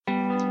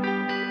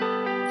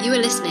You are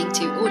listening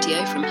to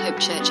audio from Hope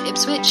Church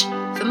Ipswich.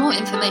 For more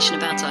information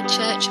about our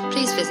church,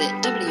 please visit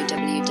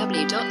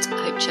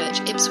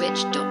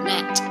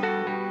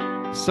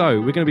www.hopechurchipswich.net. So,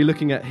 we're going to be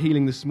looking at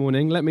healing this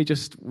morning. Let me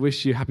just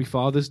wish you happy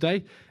Father's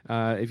Day.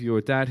 If you're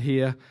a dad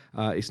here,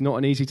 it's not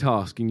an easy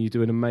task and you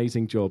do an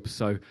amazing job.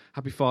 So,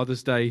 happy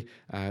Father's Day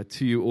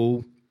to you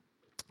all.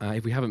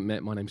 If we haven't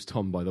met, my name's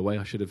Tom, by the way.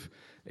 I should have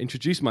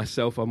introduced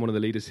myself. I'm one of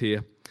the leaders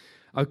here.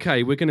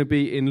 Okay, we're going to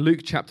be in Luke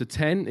chapter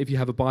 10, if you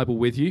have a Bible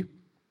with you.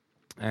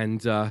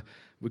 And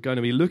we're going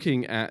to be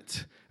looking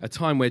at a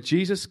time where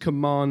Jesus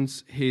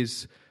commands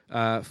his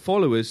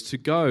followers to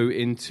go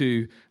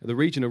into the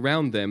region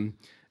around them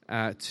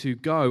to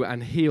go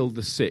and heal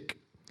the sick.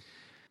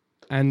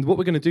 And what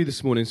we're going to do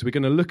this morning is we're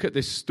going to look at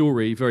this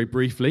story very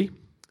briefly.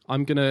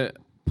 I'm going to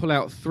pull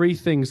out three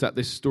things that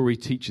this story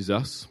teaches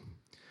us.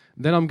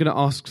 Then I'm going to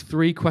ask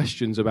three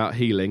questions about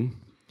healing.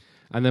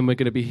 And then we're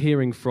going to be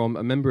hearing from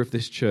a member of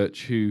this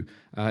church who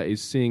is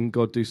seeing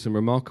God do some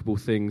remarkable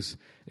things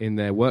in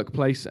their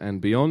workplace and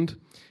beyond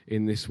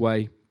in this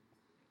way.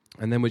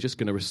 And then we're just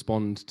going to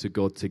respond to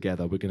God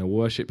together. We're going to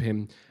worship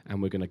him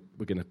and we're going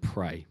to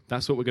pray.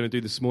 That's what we're going to do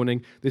this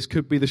morning. This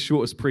could be the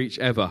shortest preach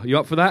ever. Are you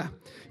up for that?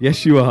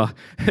 Yes, you are.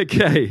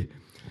 Okay.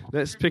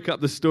 Let's pick up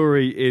the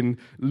story in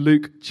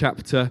Luke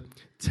chapter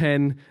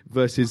 10,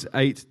 verses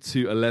 8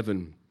 to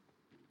 11.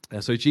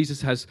 So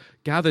Jesus has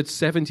gathered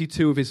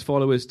 72 of his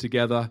followers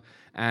together,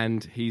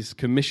 and he's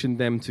commissioned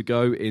them to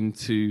go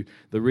into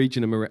the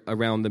region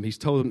around them. He's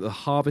told them that the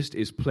harvest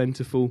is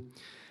plentiful.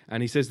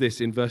 And he says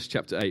this in verse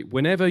chapter 8,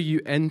 "Whenever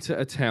you enter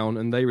a town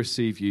and they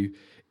receive you,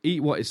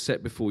 eat what is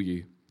set before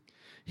you.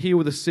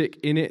 Heal the sick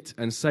in it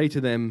and say to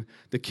them,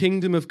 'The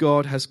kingdom of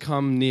God has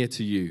come near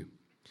to you.'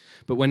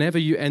 But whenever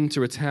you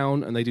enter a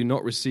town and they do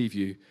not receive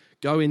you,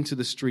 go into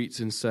the streets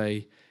and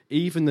say,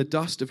 'Even the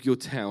dust of your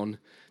town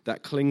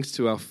that clings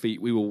to our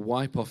feet we will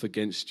wipe off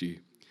against you.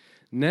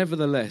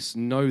 Nevertheless,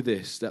 know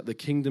this, that the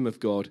kingdom of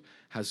God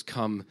has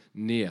come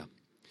near.'"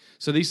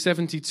 So these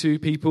 72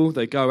 people,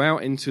 they go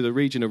out into the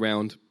region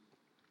around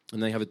and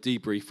they have a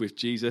debrief with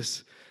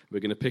Jesus.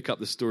 We're going to pick up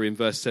the story in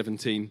verse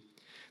 17.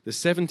 "The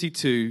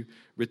 72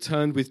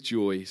 returned with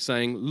joy,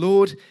 saying,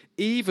 'Lord,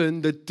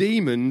 even the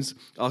demons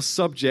are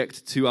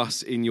subject to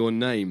us in your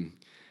name.'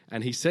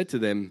 And he said to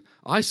them,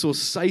 'I saw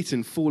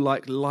Satan fall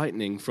like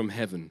lightning from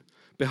heaven.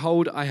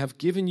 Behold, I have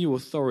given you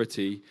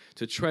authority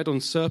to tread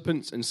on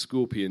serpents and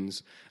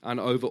scorpions and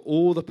over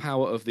all the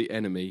power of the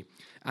enemy,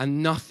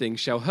 and nothing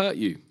shall hurt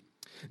you.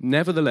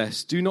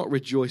 Nevertheless, do not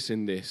rejoice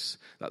in this,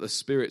 that the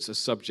spirits are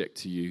subject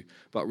to you,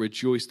 but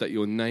rejoice that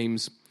your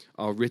names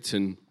are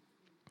written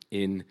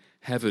in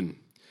heaven."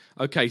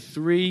 Okay,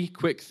 three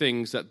quick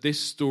things that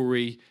this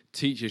story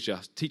teaches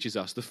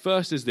us. The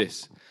first is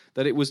this,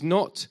 that it was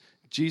not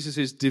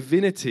Jesus'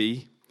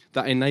 divinity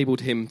that enabled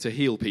him to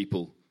heal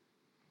people.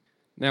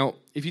 Now,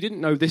 if you didn't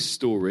know this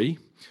story,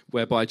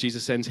 whereby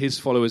Jesus sends his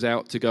followers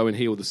out to go and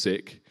heal the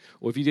sick,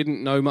 or if you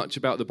didn't know much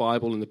about the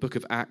Bible and the book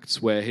of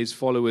Acts, where his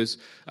followers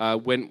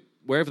went,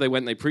 wherever they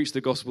went, they preached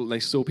the gospel and they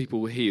saw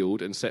people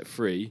healed and set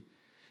free.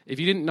 If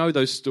you didn't know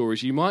those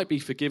stories, you might be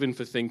forgiven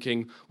for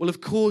thinking, well,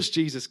 of course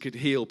Jesus could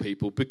heal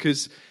people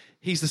because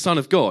he's the Son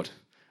of God.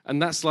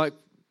 And that's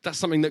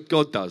something that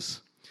God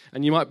does.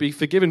 And you might be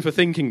forgiven for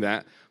thinking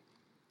that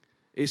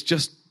it's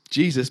just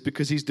Jesus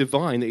because he's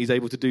divine that he's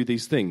able to do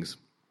these things.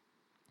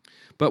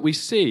 But we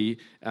see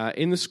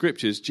in the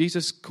scriptures,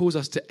 Jesus calls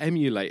us to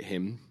emulate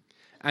him.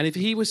 And if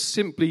he was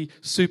simply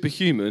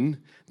superhuman,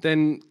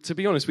 then to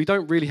be honest, we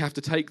don't really have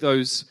to take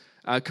those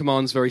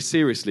commands very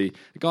seriously.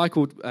 A guy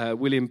called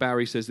William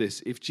Barry says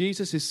this: "If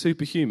Jesus is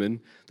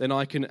superhuman, then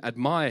I can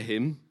admire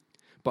him,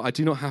 but I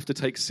do not have to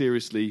take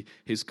seriously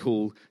his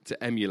call to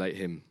emulate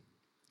him."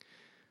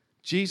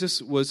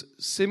 Jesus was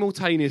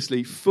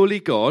simultaneously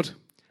fully God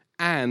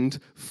and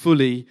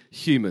fully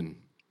human.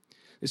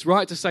 It's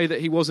right to say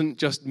that he wasn't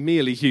just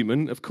merely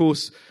human. Of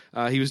course,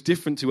 he was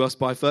different to us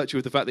by virtue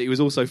of the fact that he was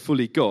also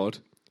fully God.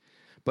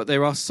 But there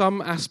were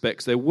some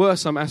aspects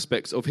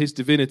of his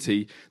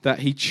divinity that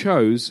he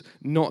chose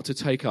not to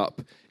take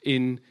up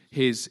in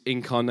his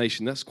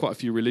incarnation. That's quite a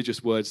few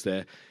religious words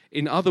there.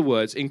 In other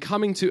words, in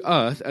coming to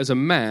earth as a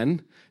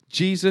man,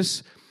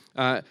 Jesus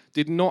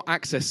did not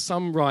access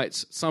some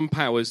rights, some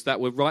powers that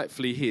were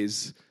rightfully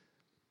his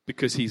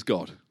because he's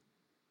God.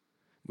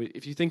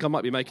 If you think I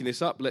might be making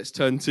this up, let's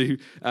turn to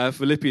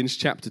Philippians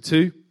chapter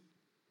 2.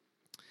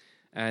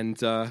 And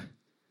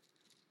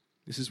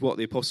this is what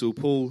the Apostle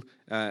Paul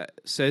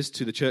says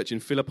to the church in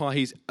Philippi.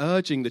 He's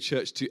urging the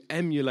church to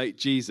emulate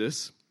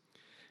Jesus.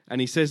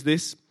 And he says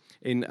this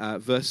in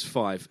verse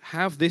 5.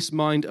 "Have this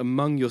mind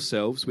among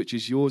yourselves, which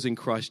is yours in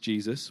Christ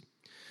Jesus,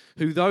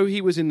 who though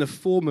he was in the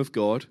form of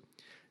God,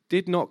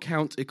 did not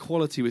count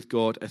equality with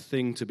God a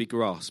thing to be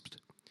grasped,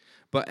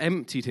 but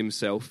emptied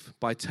himself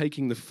by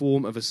taking the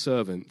form of a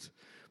servant,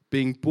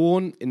 being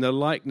born in the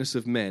likeness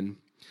of men,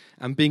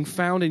 and being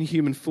found in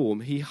human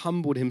form, he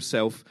humbled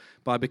himself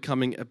by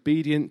becoming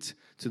obedient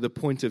to the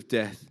point of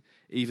death,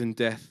 even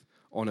death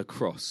on a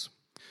cross."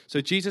 So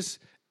Jesus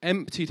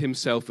emptied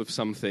himself of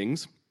some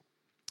things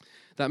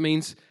That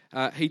means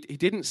he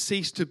didn't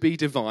cease to be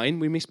divine.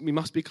 We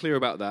must be clear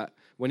about that.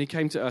 When he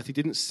came to earth, he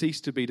didn't cease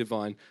to be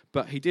divine,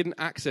 but he didn't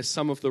access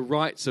some of the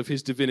rights of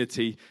his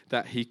divinity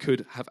that he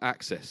could have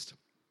accessed.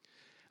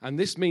 And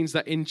this means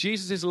that in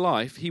Jesus'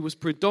 life, he was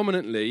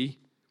predominantly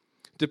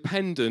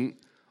dependent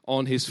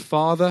on his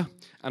Father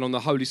and on the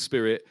Holy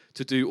Spirit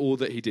to do all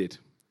that he did.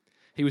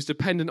 He was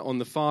dependent on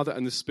the Father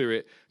and the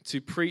Spirit to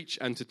preach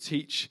and to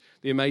teach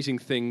the amazing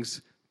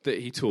things that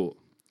he taught.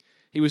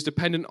 He was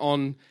dependent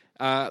on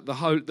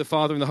the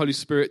Father and the Holy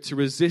Spirit to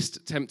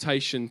resist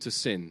temptation to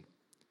sin.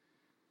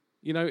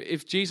 You know,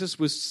 if Jesus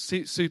was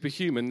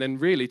superhuman, then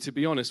really, to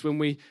be honest, when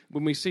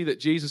we see that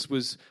Jesus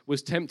was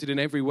tempted in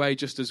every way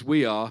just as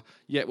we are,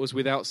 yet was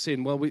without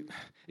sin, well,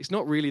 it's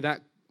not really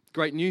that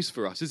great news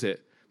for us, is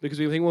it? Because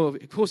we think, well,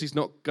 of course he's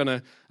not going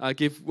to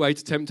give way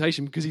to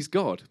temptation because he's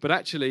God. But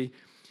actually,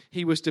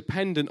 he was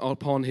dependent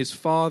upon his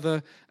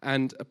Father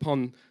and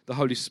upon the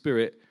Holy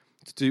Spirit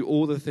to do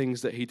all the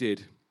things that he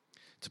did,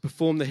 to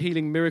perform the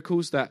healing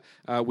miracles that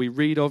we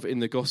read of in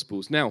the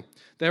Gospels. Now,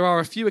 there are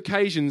a few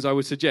occasions I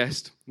would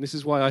suggest, and this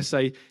is why I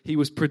say he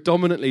was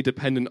predominantly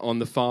dependent on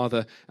the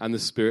Father and the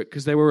Spirit,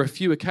 because there were a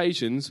few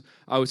occasions,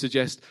 I would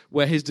suggest,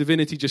 where his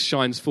divinity just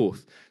shines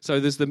forth. So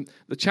there's the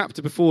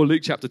chapter before,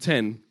 Luke chapter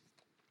 10,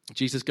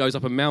 Jesus goes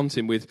up a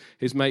mountain with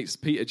his mates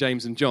Peter,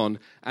 James, and John,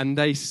 and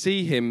they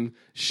see him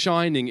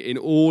shining in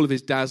all of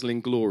his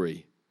dazzling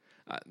glory.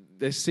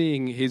 They're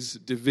seeing his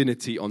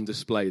divinity on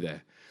display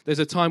there. There's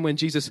a time when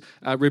Jesus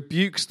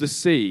rebukes the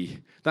sea.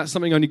 That's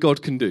something only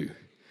God can do.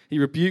 He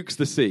rebukes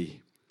the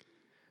sea.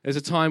 There's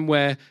a time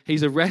where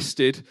he's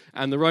arrested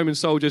and the Roman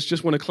soldiers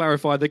just want to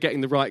clarify they're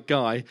getting the right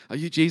guy. Are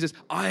you Jesus?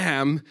 I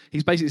am.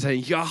 He's basically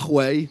saying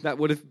Yahweh. That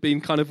would have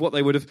been kind of what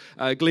they would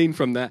have gleaned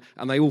from that,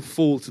 and they all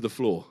fall to the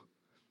floor.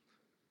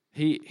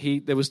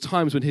 There was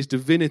times when his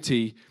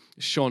divinity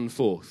shone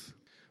forth.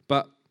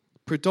 But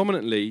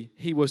predominantly,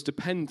 he was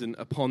dependent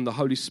upon the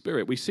Holy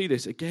Spirit. We see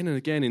this again and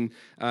again in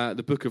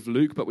the book of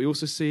Luke, but we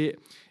also see it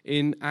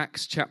in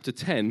Acts chapter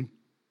 10,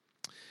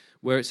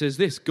 where it says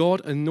this: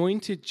 God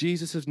anointed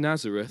Jesus of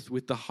Nazareth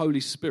with the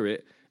Holy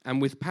Spirit and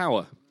with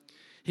power.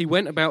 He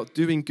went about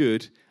doing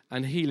good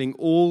and healing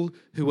all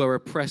who were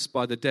oppressed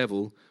by the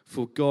devil,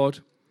 for God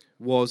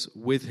was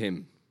with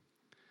him.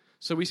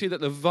 So we see that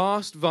the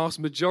vast, vast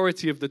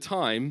majority of the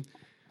time,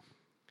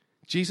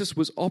 Jesus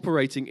was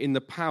operating in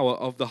the power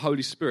of the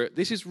Holy Spirit.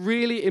 This is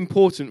really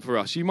important for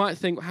us. You might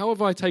think, how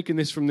have I taken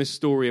this from this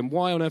story, and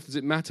why on earth does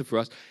it matter for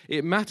us?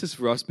 It matters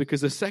for us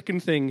because the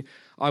second thing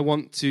I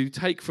want to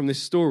take from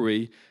this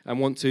story and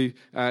want to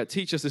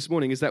teach us this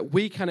morning is that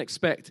we can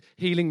expect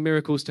healing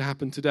miracles to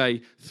happen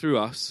today through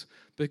us,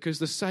 because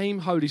the same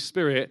Holy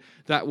Spirit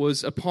that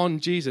was upon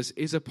Jesus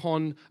is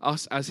upon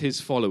us as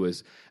his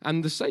followers.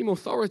 And the same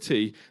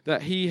authority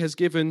that he has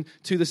given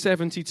to the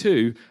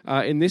 72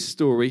 in this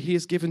story, he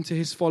has given to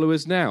his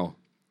followers now.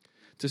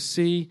 To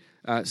see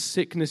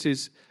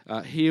sicknesses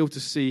healed,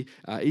 to see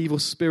evil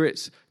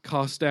spirits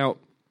cast out.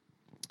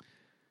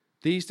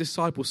 These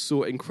disciples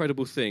saw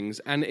incredible things.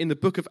 And in the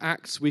book of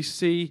Acts, we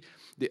see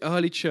the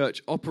early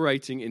church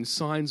operating in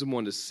signs and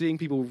wonders, seeing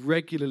people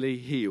regularly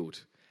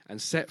healed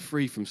and set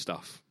free from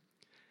stuff.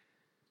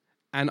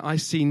 And I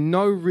see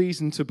no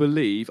reason to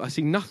believe, I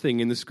see nothing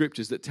in the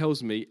scriptures that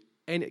tells me,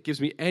 and it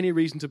gives me any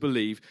reason to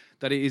believe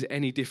that it is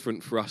any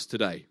different for us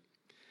today.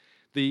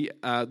 The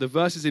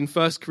verses in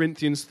 1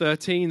 Corinthians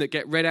 13 that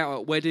get read out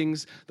at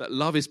weddings, that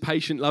love is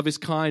patient, love is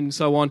kind, and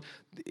so on,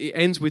 it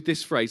ends with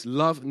this phrase: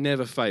 love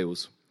never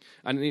fails.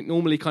 And it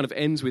normally kind of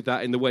ends with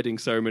that in the wedding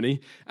ceremony.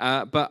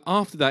 But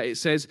after that, it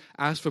says,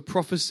 as for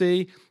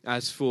prophecy,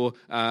 as for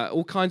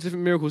all kinds of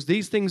different miracles,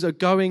 these things are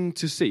going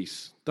to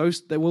cease.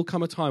 There will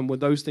come a time when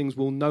those things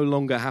will no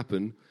longer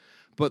happen.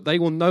 But they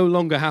will no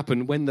longer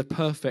happen when the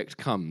perfect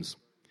comes.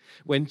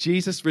 When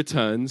Jesus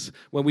returns,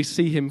 when we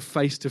see him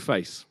face to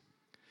face.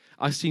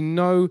 I see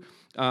no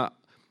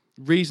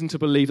reason to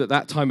believe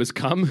that time has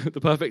come.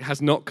 The perfect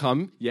has not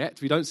come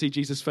yet. We don't see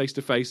Jesus face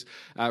to face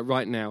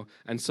right now.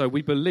 And so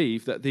we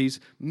believe that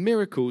these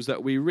miracles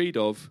that we read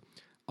of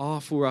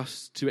are for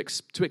us to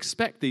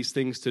expect these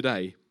things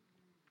today.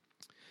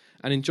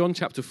 And in John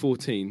chapter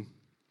 14,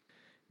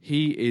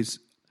 he is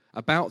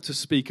about to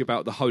speak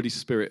about the Holy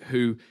Spirit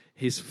who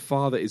his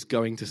Father is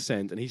going to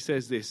send. And he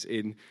says this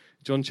in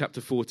John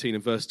chapter 14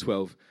 and verse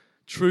 12.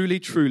 Truly,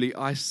 truly,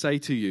 I say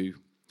to you,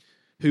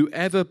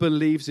 whoever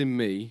believes in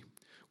me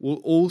will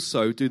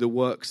also do the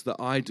works that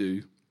I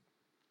do,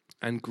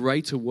 and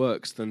greater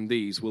works than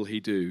these will he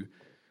do.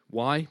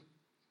 Why?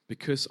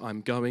 Because I'm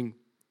going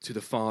to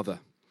the Father.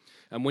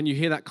 And when you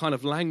hear that kind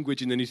of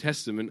language in the New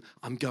Testament,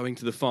 I'm going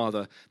to the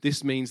Father,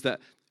 this means that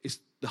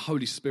the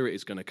Holy Spirit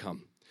is going to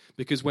come.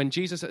 Because when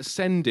Jesus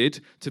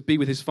ascended to be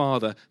with his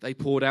Father, they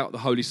poured out the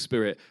Holy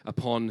Spirit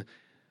upon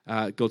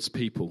God's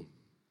people.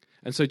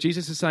 And so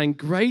Jesus is saying,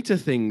 greater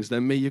things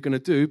than me you're going to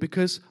do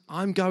because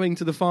I'm going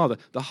to the Father.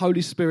 The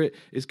Holy Spirit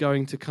is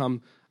going to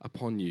come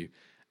upon you.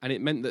 And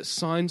it meant that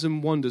signs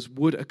and wonders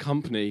would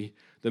accompany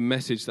the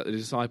message that the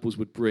disciples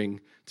would bring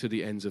to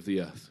the ends of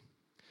the earth.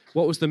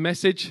 What was the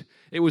message?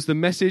 It was the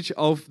message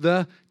of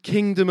the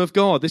kingdom of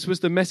God. This was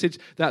the message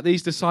that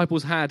these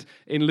disciples had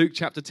in Luke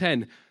chapter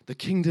 10. The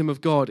kingdom of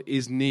God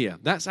is near.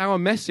 That's our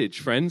message,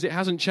 friends. It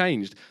hasn't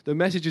changed. The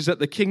message is that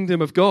the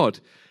kingdom of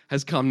God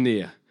has come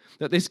near.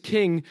 That this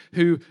king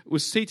who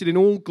was seated in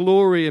all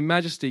glory and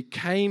majesty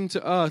came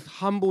to earth,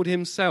 humbled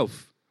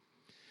himself,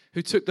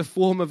 who took the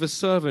form of a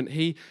servant.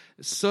 He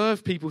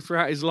served people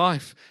throughout his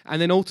life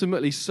and then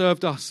ultimately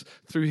served us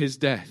through his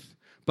death.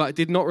 But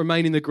did not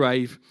remain in the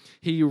grave.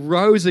 He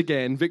rose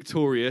again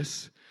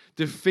victorious,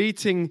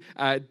 defeating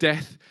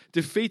death,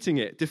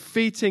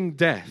 defeating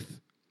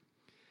death.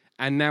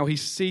 And now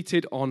he's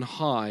seated on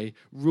high,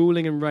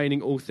 ruling and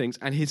reigning all things.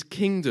 And his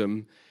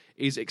kingdom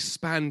is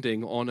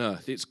expanding on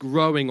earth. It's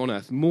growing on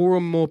earth. More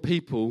and more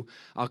people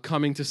are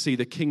coming to see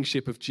the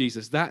kingship of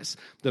Jesus. That's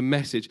the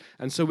message.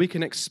 And so we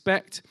can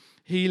expect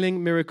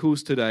healing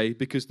miracles today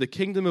because the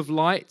kingdom of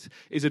light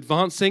is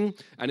advancing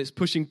and it's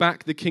pushing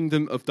back the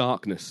kingdom of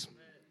darkness.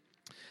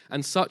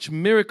 And such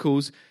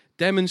miracles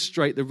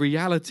demonstrate the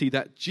reality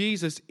that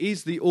Jesus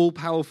is the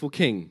all-powerful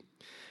King.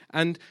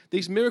 And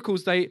these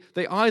miracles, they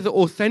either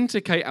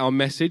authenticate our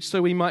message,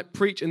 so we might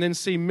preach and then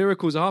see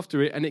miracles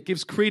after it, and it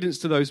gives credence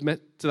to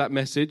that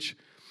message,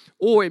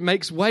 or it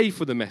makes way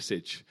for the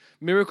message.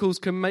 Miracles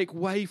can make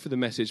way for the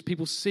message.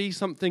 People see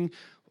something,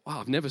 wow,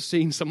 I've never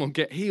seen someone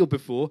get healed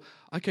before.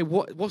 Okay,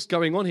 what's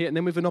going on here? And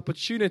then we have an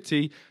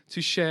opportunity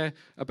to share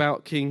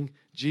about King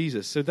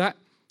Jesus. So that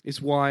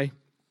is why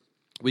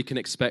we can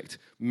expect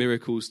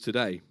miracles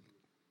today.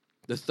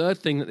 The third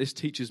thing that this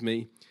teaches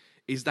me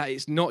is that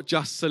it's not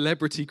just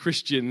celebrity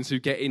Christians who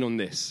get in on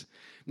this.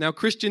 Now,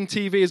 Christian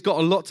TV has got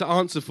a lot to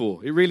answer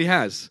for. It really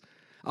has.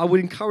 I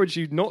would encourage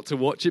you not to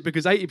watch it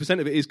because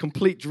 80% of it is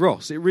complete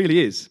dross. It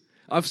really is.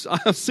 I've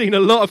seen a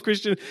lot of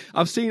Christian.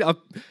 I've seen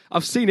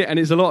it, and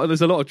there's a lot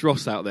of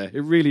dross out there.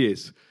 It really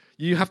is.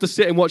 You have to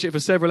sit and watch it for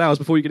several hours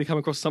before you're going to come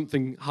across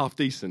something half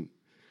decent.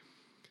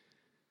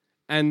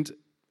 And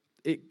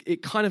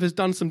it kind of has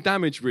done some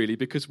damage, really,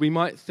 because we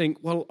might think,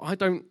 well,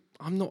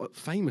 I'm not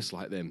famous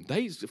like them.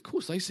 Of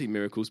course, they see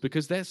miracles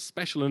because they're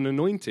special and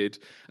anointed,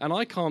 and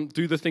I can't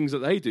do the things that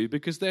they do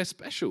because they're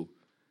special.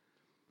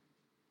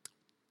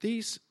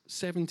 These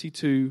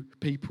 72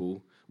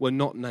 people were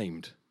not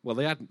named. Well,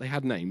 they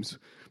had names,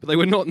 but they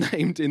were not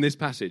named in this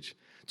passage.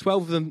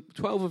 12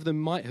 of them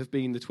might have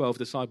been the 12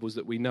 disciples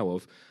that we know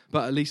of,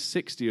 but at least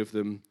 60 of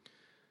them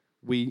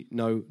we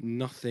know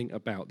nothing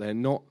about. They're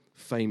not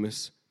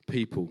famous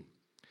people.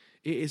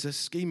 It is a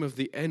scheme of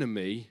the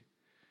enemy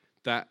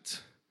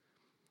that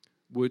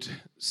would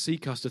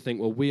seek us to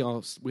think, well,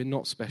 we're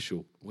not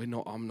special.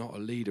 I'm not a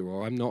leader,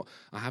 or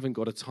I haven't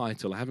got a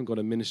title, I haven't got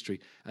a ministry,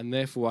 and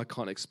therefore I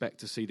can't expect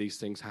to see these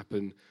things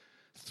happen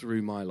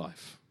through my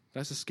life.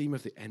 That's a scheme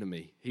of the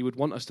enemy. He would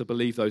want us to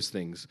believe those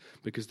things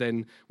because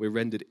then we're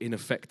rendered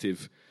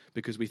ineffective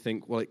because we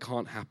think, well, it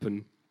can't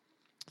happen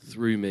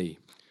through me.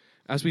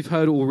 As we've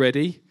heard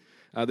already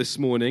this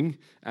morning,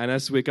 and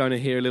as we're going to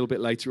hear a little bit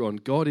later on,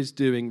 God is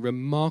doing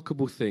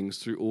remarkable things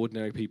through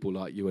ordinary people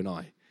like you and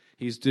I.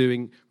 He's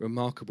doing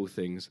remarkable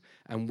things,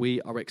 and we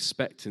are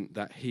expectant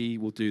that he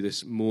will do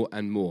this more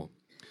and more.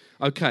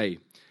 Okay,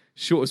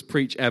 shortest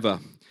preach ever.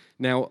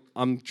 Now,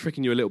 I'm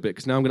tricking you a little bit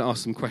because now I'm going to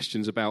ask some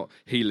questions about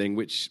healing,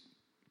 which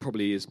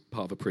probably is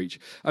part of a preach.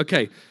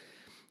 Okay,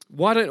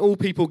 why don't all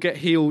people get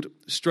healed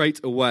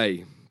straight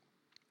away?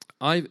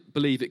 I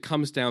believe it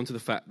comes down to the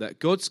fact that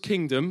God's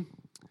kingdom,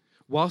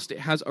 whilst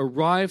it has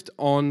arrived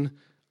on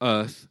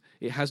earth,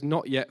 it has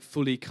not yet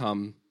fully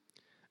come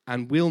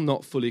and will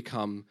not fully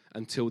come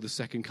until the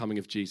second coming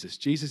of Jesus.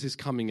 Jesus is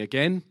coming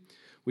again.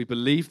 We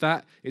believe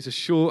that. It's a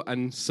sure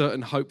and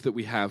certain hope that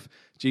we have.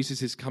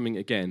 Jesus is coming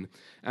again.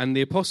 And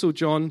the Apostle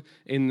John,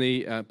 in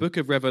the book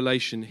of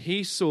Revelation,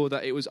 he saw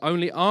that it was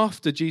only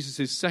after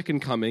Jesus' second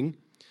coming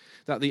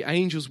that the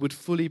angels would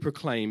fully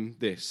proclaim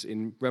this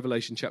in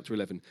Revelation chapter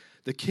 11.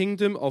 The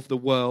kingdom of the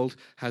world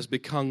has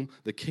become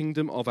the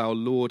kingdom of our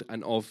Lord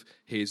and of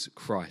his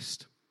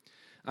Christ.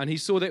 And he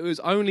saw that it was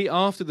only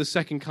after the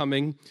second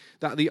coming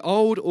that the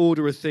old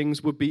order of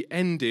things would be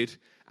ended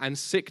and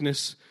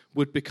sickness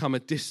would become a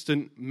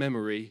distant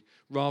memory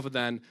rather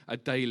than a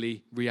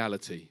daily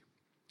reality.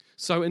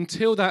 So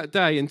until that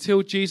day,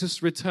 until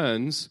Jesus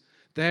returns,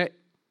 there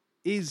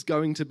is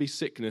going to be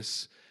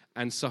sickness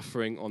and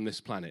suffering on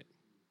this planet.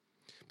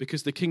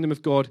 Because the kingdom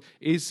of God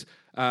is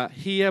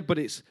here, but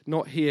it's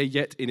not here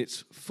yet in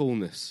its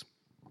fullness.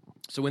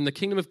 So when the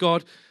kingdom of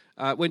God,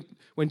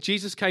 when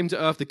Jesus came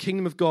to earth, the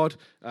kingdom of God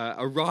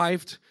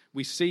arrived.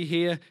 We see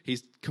here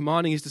he's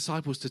commanding his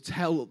disciples to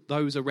tell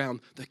those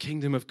around the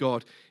kingdom of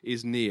God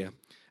is near.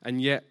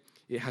 And yet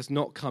it has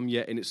not come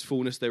yet in its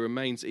fullness. There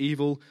remains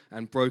evil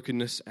and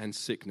brokenness and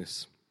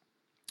sickness.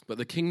 But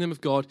the kingdom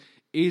of God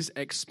is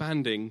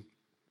expanding,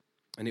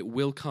 and it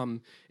will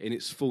come in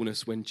its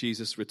fullness when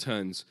Jesus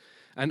returns.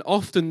 And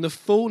often the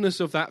fullness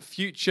of that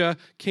future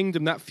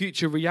kingdom, that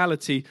future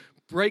reality,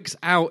 breaks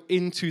out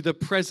into the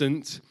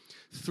present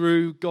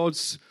through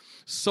God's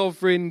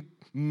sovereign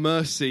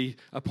mercy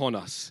upon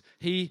us.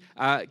 He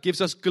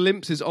gives us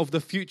glimpses of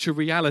the future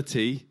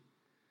reality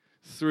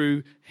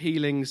through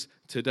healings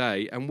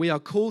today. And we are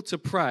called to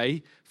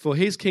pray for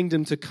his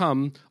kingdom to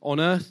come on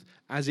earth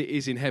as it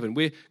is in heaven.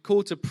 We're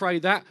called to pray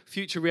that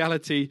future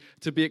reality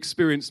to be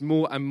experienced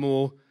more and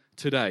more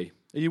today.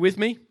 Are you with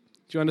me?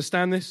 Do you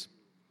understand this?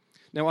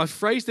 Now, I've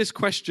phrased this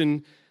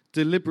question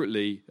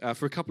deliberately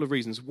for a couple of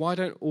reasons. Why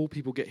don't all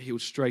people get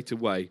healed straight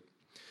away?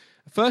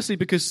 Firstly,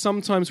 because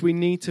sometimes we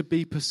need to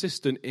be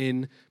persistent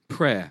in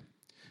prayer.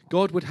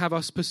 God would have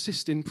us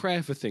persist in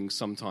prayer for things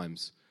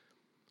sometimes.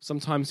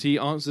 Sometimes he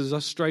answers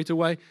us straight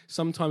away.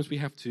 Sometimes we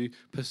have to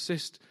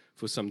persist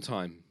for some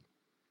time.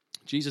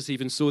 Jesus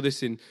even saw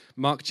this in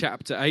Mark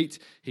chapter 8.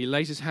 He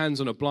lays his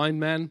hands on a blind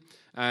man,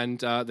 and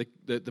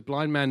the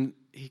blind man,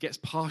 he gets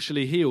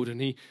partially healed,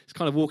 and he's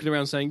kind of walking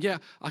around saying, yeah,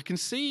 I can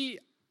see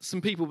some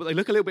people, but they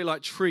look a little bit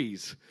like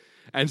trees.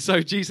 And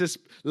so Jesus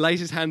lays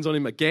his hands on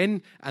him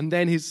again, and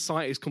then his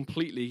sight is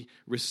completely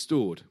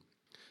restored.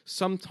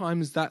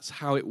 Sometimes that's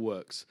how it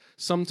works.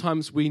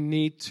 Sometimes we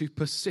need to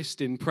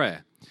persist in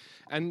prayer.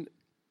 And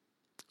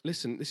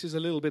listen, this is a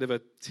little bit of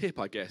a tip,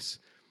 I guess.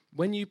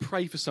 When you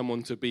pray for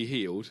someone to be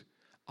healed,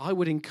 I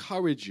would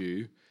encourage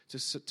you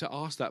to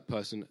ask that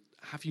person,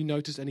 have you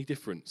noticed any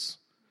difference?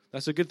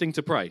 That's a good thing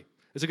to pray.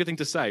 It's a good thing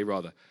to say,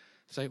 rather.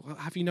 Say, well,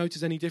 have you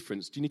noticed any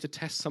difference? Do you need to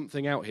test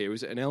something out here?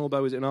 Is it an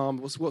elbow? Is it an arm?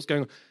 What's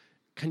going on?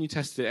 Can you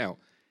test it out?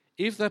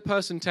 If that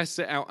person tests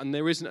it out and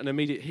there isn't an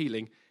immediate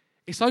healing,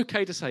 it's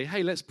okay to say,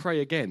 hey, let's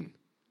pray again.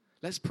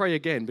 Let's pray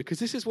again, because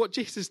this is what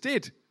Jesus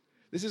did.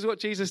 This is what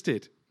Jesus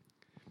did.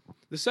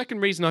 The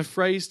second reason I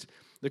phrased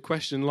the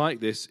question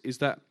like this is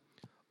that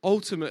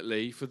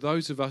ultimately, for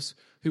those of us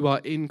who are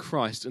in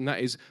Christ, and that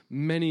is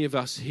many of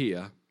us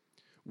here,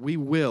 we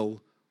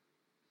will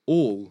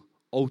all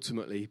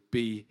ultimately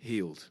be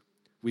healed.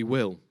 We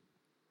will.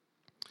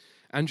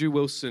 Andrew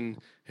Wilson,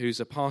 who's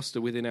a pastor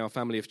within our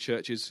family of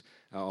churches,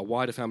 our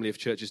wider family of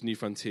churches, New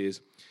Frontiers,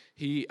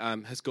 he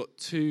has got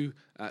two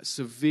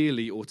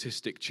severely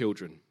autistic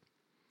children.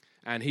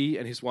 And he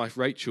and his wife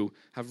Rachel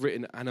have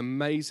written an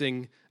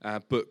amazing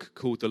book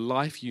called The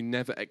Life You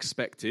Never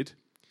Expected,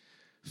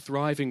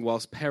 Thriving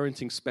Whilst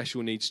Parenting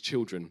Special Needs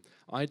Children.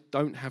 I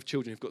don't have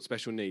children who've got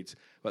special needs,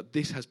 but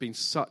this has been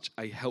such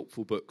a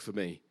helpful book for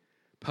me,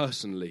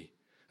 personally,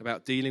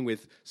 about dealing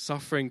with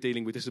suffering,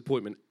 dealing with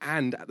disappointment,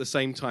 and at the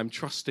same time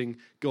trusting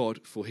God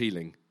for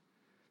healing.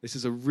 This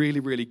is a really,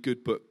 really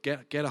good book.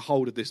 Get a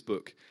hold of this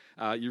book.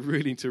 You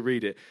really need to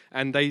read it.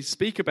 And they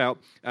speak about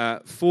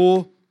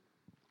 4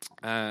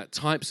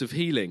 types of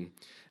healing.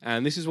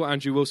 And this is what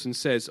Andrew Wilson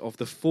says of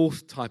the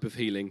 4th type of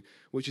healing,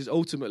 which is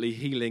ultimately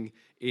healing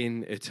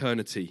in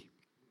eternity.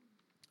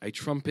 A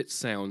trumpet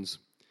sounds,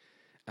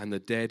 and the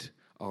dead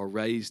are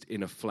raised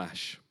in a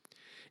flash,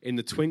 in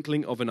the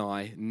twinkling of an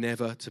eye,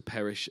 never to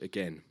perish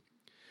again.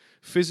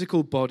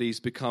 Physical bodies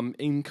become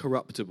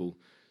incorruptible,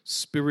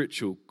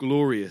 spiritual,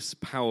 glorious,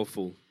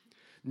 powerful.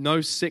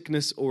 No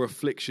sickness or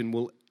affliction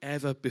will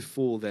ever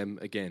befall them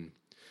again.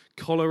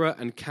 Cholera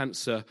and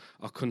cancer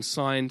are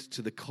consigned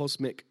to the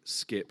cosmic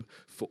skip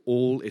for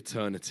all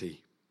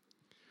eternity.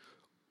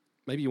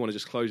 Maybe you want to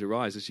just close your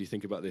eyes as you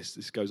think about this.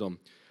 This goes on.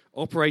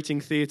 Operating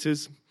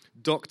theatres,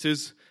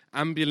 doctors,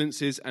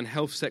 ambulances, and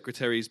health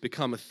secretaries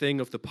become a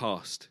thing of the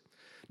past.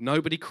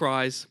 Nobody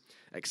cries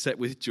except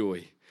with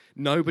joy.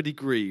 Nobody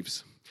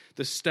grieves.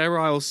 The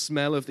sterile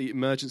smell of the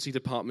emergency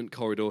department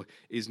corridor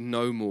is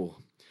no more.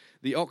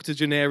 The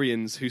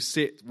octogenarians who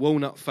sit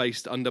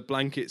walnut-faced under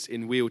blankets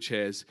in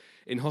wheelchairs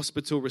in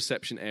hospital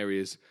reception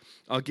areas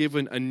are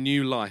given a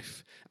new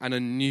life and a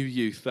new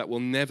youth that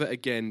will never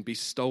again be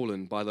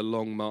stolen by the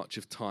long march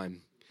of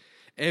time.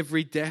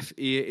 Every deaf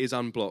ear is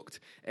unblocked.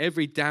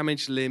 Every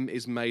damaged limb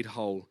is made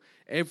whole.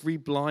 Every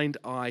blind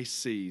eye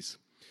sees.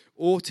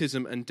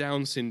 Autism and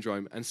Down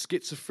syndrome and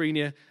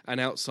schizophrenia and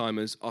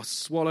Alzheimer's are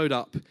swallowed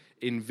up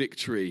in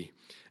victory.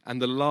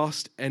 And the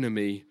last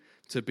enemy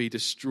to be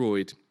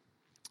destroyed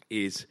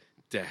is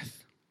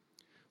death.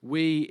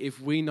 If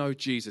we know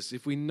Jesus,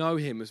 if we know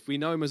him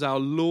as our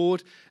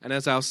Lord and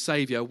as our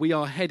Savior, we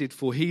are headed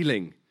for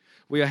healing.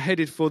 We are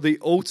headed for the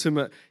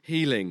ultimate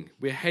healing.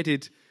 We're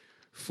headed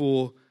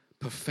for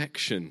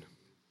perfection.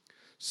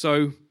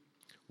 So,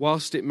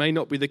 whilst it may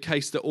not be the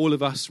case that all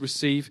of us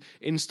receive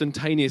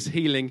instantaneous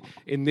healing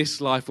in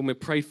this life when we're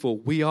prayed for,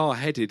 we are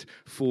headed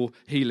for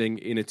healing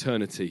in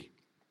eternity.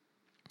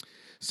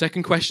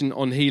 Second question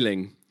on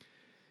healing.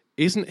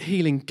 Isn't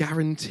healing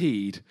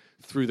guaranteed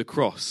through the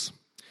cross?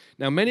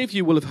 Now, many of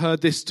you will have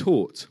heard this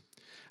taught.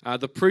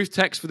 The proof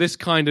text for this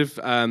kind of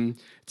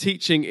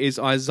teaching is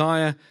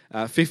Isaiah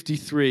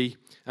 53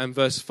 and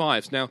verse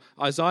 5. Now,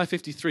 Isaiah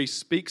 53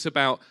 speaks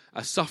about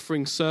a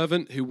suffering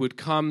servant who would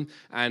come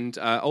and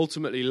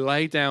ultimately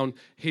lay down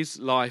his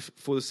life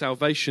for the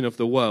salvation of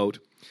the world.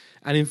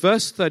 And in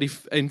verse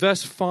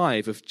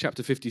 5 of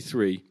chapter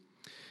 53,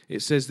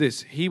 it says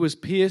this: He was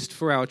pierced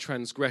for our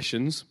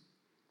transgressions,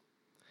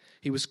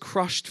 he was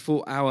crushed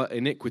for our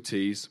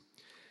iniquities.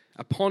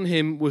 Upon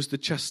him was the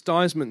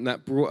chastisement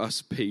that brought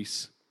us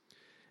peace,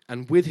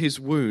 and with his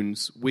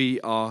wounds we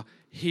are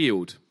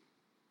healed.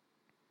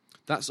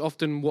 That's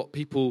often what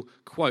people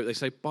quote. They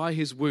say, by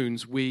his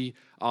wounds we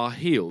are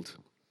healed.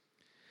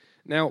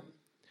 Now,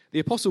 the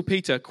Apostle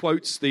Peter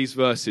quotes these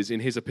verses in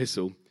his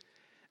epistle,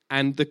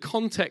 and the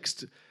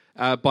context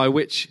by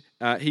which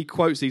he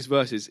quotes these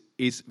verses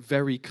is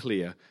very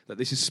clear, that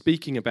this is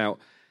speaking about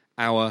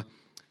our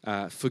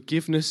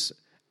forgiveness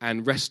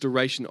and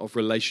restoration of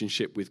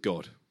relationship with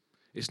God.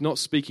 It's not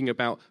speaking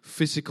about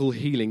physical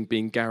healing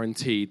being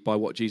guaranteed by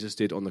what Jesus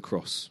did on the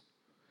cross.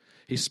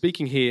 He's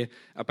speaking here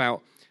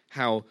about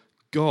how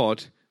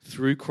God,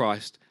 through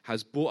Christ,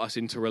 has brought us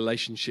into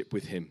relationship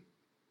with him.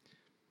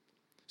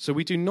 So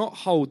we do not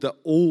hold that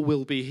all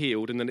will be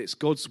healed and that it's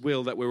God's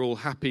will that we're all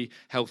happy,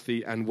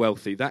 healthy, and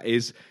wealthy. That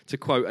is, to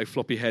quote a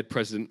floppy-haired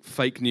president,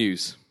 fake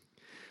news.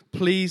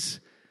 Please,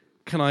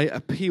 can I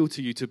appeal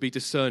to you to be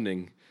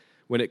discerning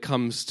when it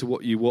comes to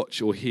what you watch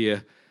or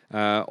hear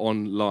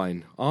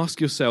online?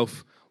 Ask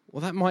yourself, well,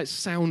 that might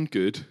sound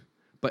good,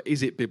 but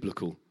is it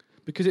biblical?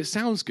 Because it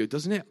sounds good,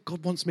 doesn't it?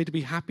 God wants me to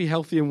be happy,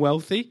 healthy, and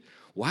wealthy.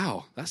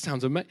 Wow, that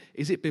sounds amazing.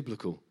 Is it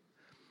biblical?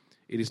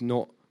 It is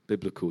not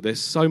biblical.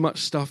 There's so much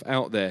stuff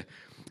out there.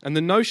 And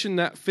the notion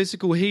that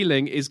physical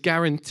healing is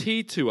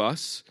guaranteed to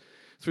us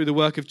through the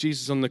work of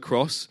Jesus on the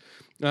cross,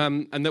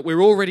 and that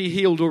we're already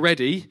healed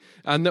already,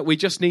 and that we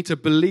just need to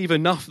believe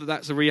enough that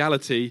that's a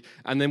reality,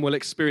 and then we'll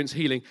experience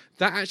healing,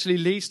 that actually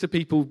leads to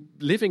people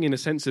living in a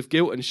sense of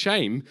guilt and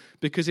shame,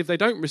 because if they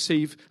don't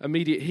receive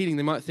immediate healing,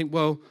 they might think,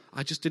 well,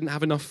 I just didn't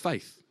have enough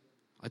faith.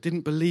 I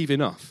didn't believe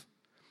enough.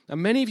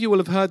 And many of you will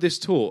have heard this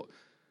taught.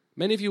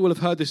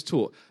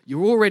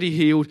 You're already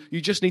healed. You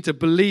just need to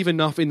believe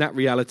enough in that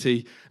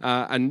reality,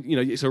 and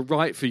it's a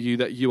right for you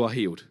that you are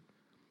healed.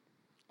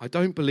 I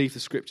don't believe the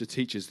Scripture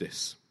teaches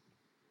this.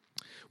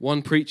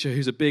 One preacher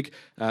who's a big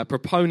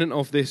proponent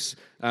of this,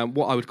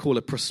 what I would call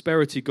a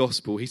prosperity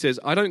gospel, he says,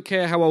 I don't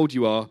care how old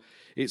you are,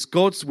 it's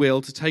God's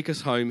will to take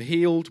us home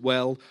healed,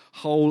 well,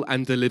 whole,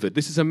 and delivered.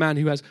 This is a man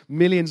who has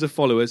millions of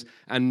followers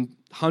and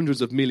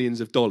hundreds of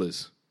millions of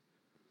dollars.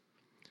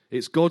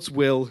 It's God's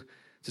will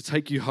to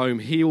take you home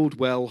healed,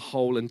 well,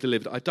 whole, and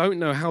delivered. I don't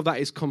know how that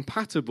is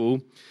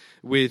compatible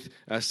with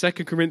 2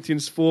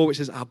 Corinthians 4, which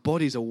says our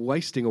bodies are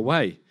wasting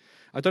away.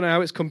 I don't know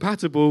how it's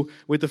compatible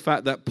with the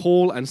fact that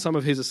Paul and some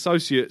of his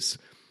associates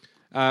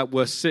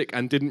were sick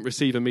and didn't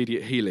receive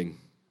immediate healing.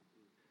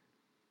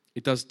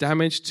 It does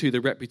damage to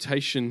the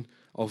reputation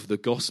of the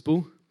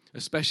gospel,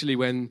 especially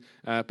when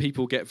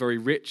people get very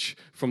rich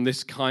from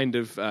this kind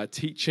of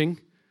teaching.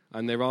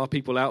 And there are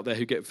people out there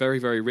who get very,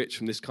 very rich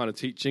from this kind of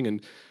teaching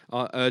and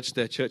urge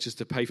their churches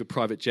to pay for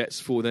private jets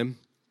for them.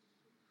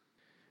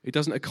 It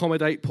doesn't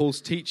accommodate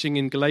Paul's teaching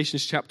in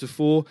Galatians chapter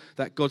 4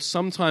 that God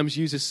sometimes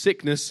uses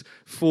sickness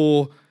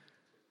for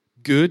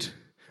good,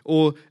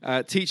 or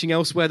teaching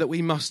elsewhere that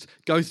we must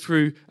go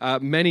through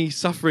many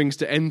sufferings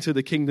to enter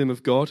the kingdom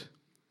of God.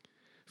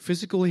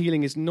 Physical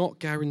healing is not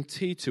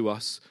guaranteed to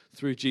us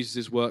through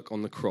Jesus' work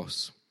on the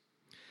cross.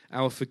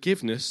 Our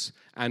forgiveness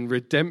and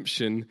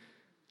redemption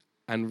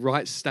and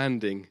right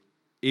standing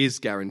is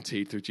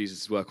guaranteed through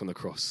Jesus' work on the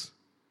cross.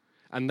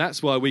 And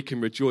that's why we can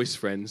rejoice,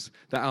 friends,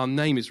 that our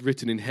name is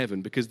written in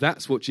heaven, because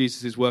that's what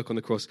Jesus' work on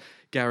the cross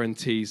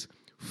guarantees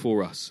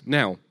for us.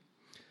 Now,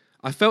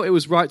 I felt it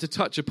was right to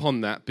touch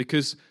upon that,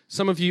 because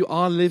some of you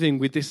are living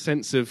with this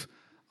sense of,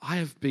 I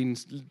have been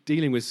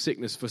dealing with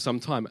sickness for some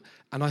time,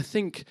 and I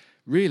think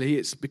really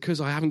it's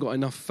because I haven't got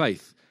enough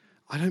faith.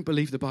 I don't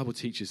believe the Bible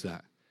teaches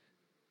that.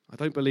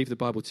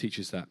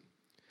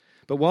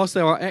 But whilst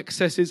there are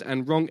excesses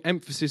and wrong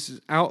emphasis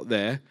out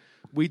there,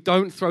 we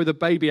don't throw the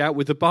baby out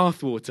with the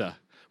bathwater.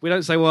 We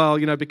don't say, well,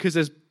 because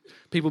there's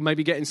people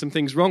maybe getting some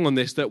things wrong on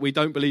this, that we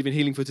don't believe in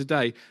healing for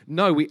today.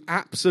 No, we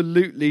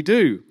absolutely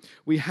do.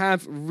 We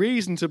have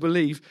reason to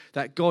believe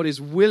that God is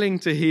willing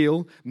to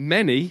heal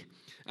many,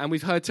 and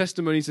we've heard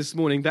testimonies this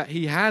morning that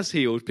he has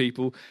healed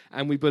people,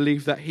 and we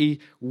believe that he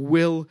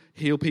will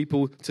heal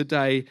people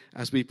today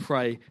as we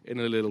pray in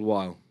a little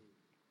while.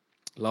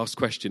 Last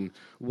question.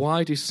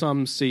 Why do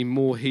some see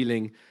more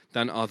healing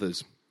than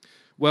others?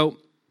 Well,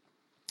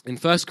 in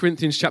 1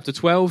 Corinthians chapter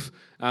 12,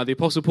 the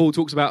Apostle Paul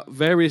talks about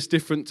various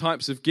different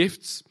types of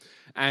gifts,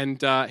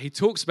 and he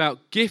talks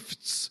about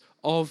gifts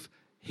of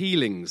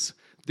healings.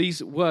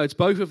 These words,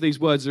 both of these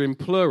words are in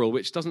plural,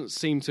 which doesn't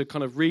seem to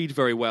kind of read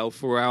very well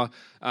for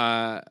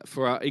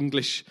our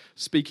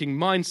English-speaking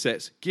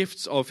mindsets.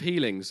 Gifts of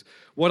healings.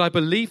 What I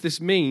believe this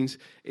means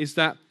is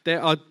that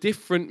there are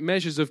different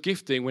measures of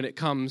gifting when it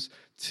comes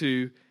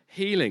to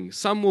healing.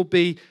 Some will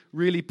be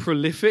really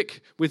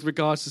prolific with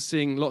regards to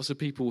seeing lots of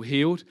people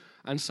healed,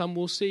 and some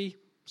will see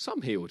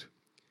some healed.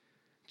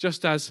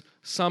 Just as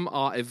some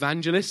are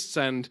evangelists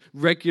and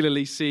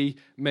regularly see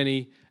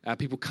many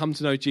people come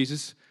to know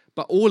Jesus,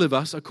 but all of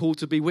us are called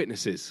to be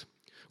witnesses.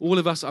 All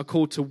of us are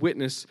called to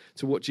witness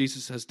to what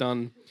Jesus has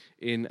done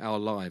in our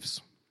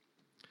lives.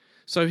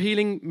 So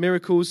healing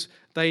miracles,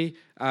 they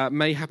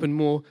may happen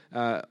more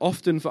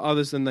often for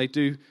others than they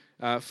do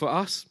for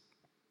us,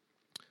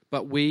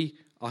 but we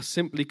are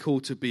simply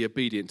called to be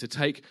obedient, to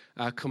take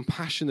the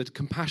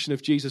compassion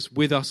of Jesus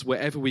with us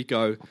wherever we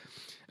go,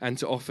 and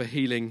to offer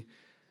healing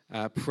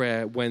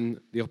prayer when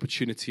the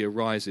opportunity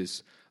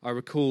arises. I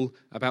recall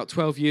about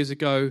 12 years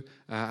ago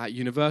at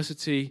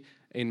university,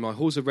 in my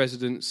halls of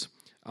residence,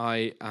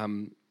 I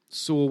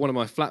saw one of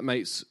my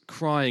flatmates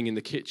crying in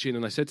the kitchen,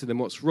 and I said to them,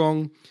 "What's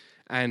wrong?"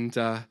 And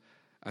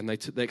they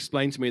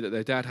explained to me that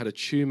their dad had a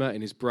tumour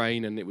in his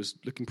brain, and it was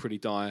looking pretty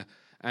dire.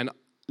 And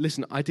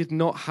listen, I did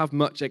not have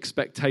much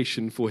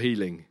expectation for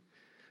healing,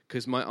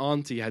 because my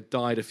auntie had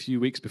died a few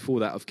weeks before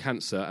that of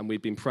cancer, and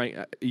we'd been praying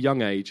at a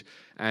young age,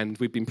 and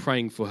we'd been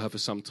praying for her for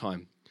some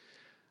time.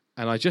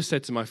 And I just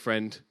said to my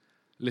friend,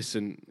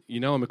 "Listen, you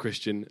know I'm a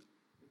Christian.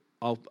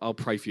 I'll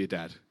pray for your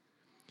dad."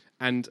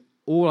 And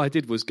all I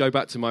did was go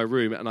back to my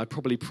room, and I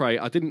probably pray.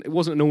 It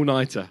wasn't an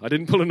all-nighter. I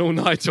didn't pull an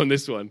all-nighter on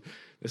this one.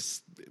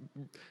 There's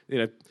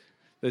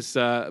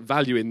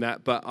value in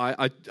that, but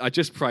I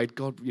just prayed,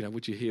 "God,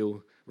 would you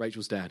heal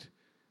Rachel's dad?"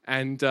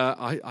 And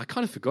I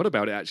kind of forgot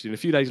about it, actually. And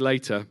a few days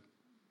later,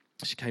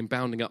 she came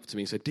bounding up to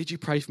me and said, "Did you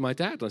pray for my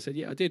dad?" And I said,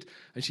 "Yeah, I did."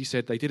 And she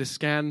said, "They did a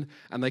scan,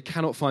 and they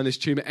cannot find this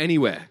tumour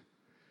anywhere."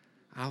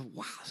 Oh,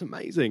 wow, that's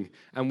amazing.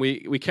 And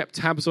we kept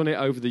tabs on it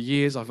over the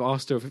years. I've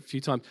asked her a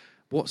few times,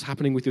 "What's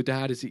happening with your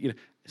dad? Is he,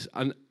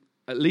 and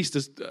at least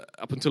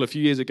up until a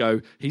few years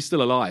ago, he's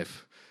still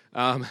alive."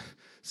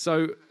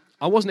 So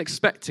I wasn't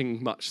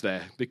expecting much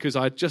there, because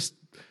I just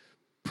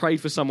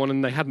prayed for someone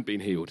and they hadn't been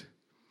healed.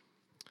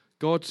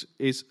 God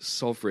is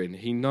sovereign.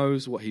 He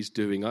knows what he's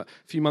doing. A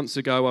few months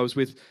ago, I was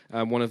with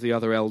one of the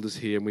other elders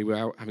here, and we were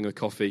out having a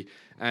coffee,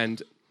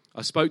 and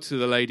I spoke to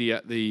the lady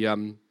at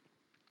the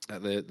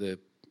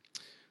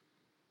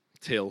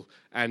till,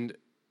 and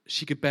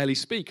she could barely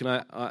speak. And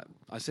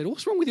I said,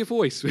 "What's wrong with your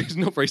voice?" It's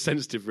not very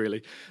sensitive,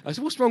 really. I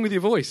said, "What's wrong with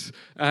your voice?"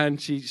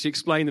 And she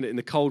explained that in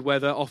the cold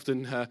weather,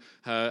 often her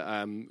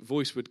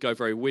voice would go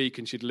very weak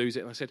and she'd lose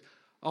it. And I said,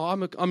 "Oh,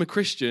 I'm a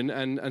Christian,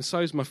 and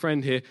so is my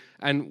friend here,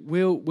 and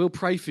we'll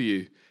pray for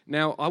you."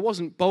 Now, I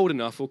wasn't bold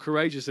enough or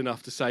courageous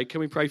enough to say, "Can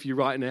we pray for you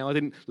right now?" I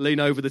didn't lean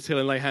over the till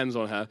and lay hands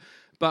on her.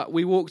 But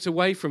we walked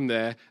away from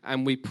there,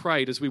 and we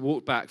prayed as we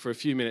walked back for a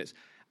few minutes.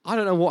 I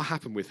don't know what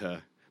happened with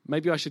her.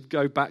 Maybe I should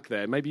go back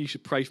there. Maybe you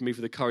should pray for me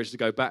for the courage to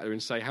go back there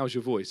and say, "How's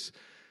your voice?"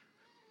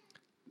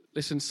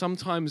 Listen,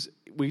 sometimes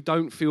we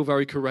don't feel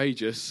very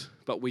courageous,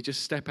 but we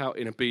just step out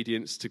in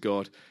obedience to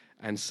God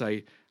and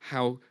say,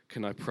 "How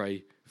can I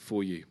pray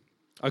for you?"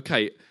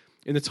 Okay,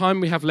 in the time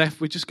we have left,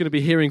 we're just going to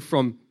be hearing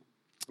from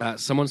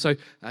someone. So,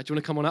 do you want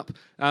to come on up?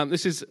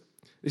 This is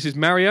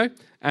Mario,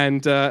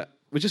 and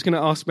we're just going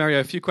to ask Mario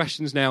a few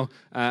questions now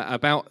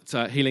about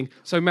healing.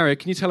 So, Mario,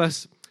 can you tell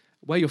us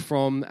where you're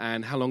from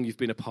and how long you've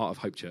been a part of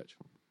Hope Church?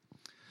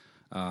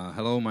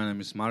 Hello, my name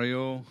is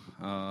Mario.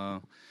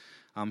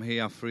 I'm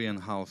here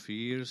 3.5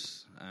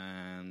 years,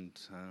 and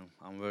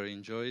I'm very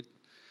enjoyed.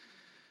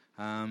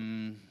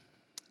 And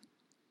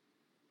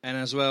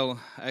as well,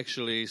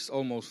 actually, it's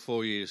almost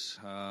 4 years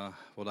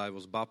when I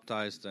was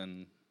baptized,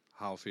 and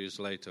half years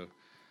later,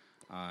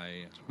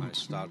 I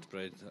start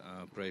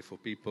pray for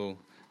people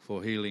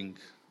for healing.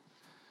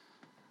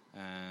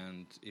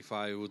 And if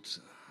I will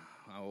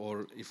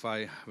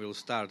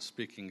start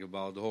speaking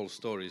about the whole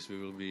stories, we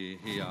will be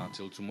here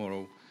till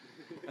tomorrow.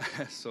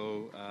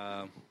 So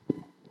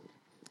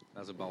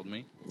that's about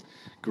me.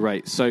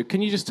 Great. So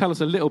can you just tell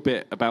us a little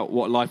bit about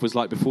what life was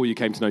like before you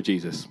came to know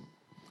Jesus?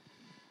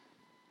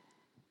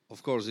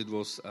 Of course, it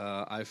was,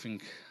 I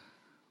think,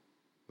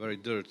 very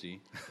dirty.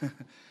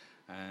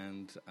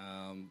 And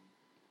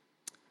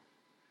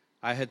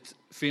I had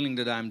feeling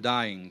that I'm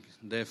dying.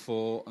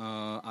 Therefore,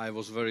 I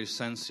was very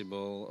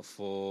sensible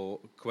for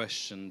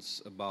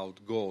questions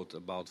about God,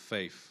 about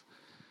faith.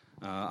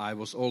 I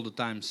was all the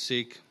time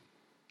sick.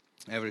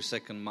 Every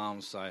second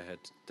month I had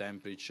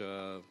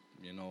temperature,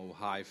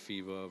 high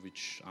fever,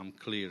 which I'm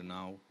clear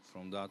now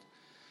from that.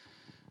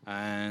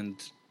 And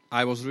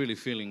I was really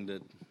feeling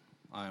that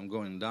I am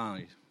going to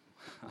die.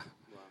 Wow.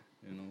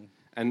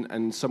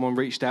 And someone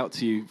reached out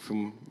to you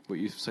from what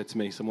you said to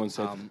me. Someone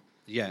said...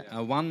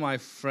 one my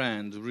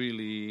friend,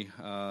 really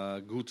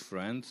good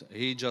friend,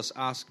 he just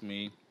asked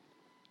me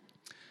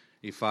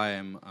if I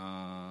am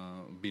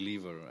a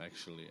believer,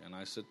 actually. And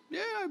I said,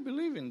 "Yeah, I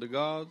believe in the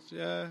God,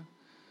 yeah."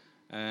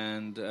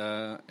 And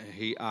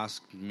he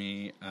asked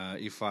me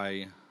if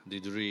I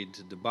did read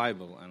the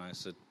Bible, and I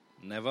said,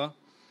 "Never."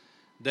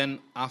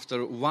 Then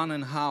after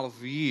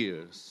 1.5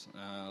 years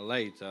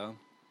later,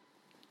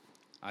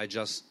 I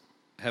just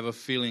have a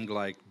feeling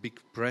like big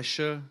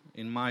pressure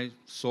in my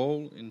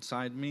soul,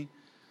 inside me.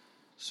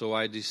 So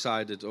I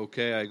decided,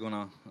 okay, I'm going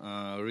to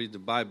read the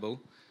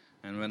Bible.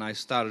 And when I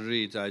started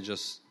read, I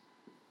just,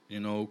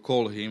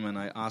 call him and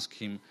I ask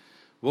him,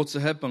 "What's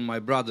happened, my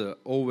brother?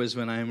 Always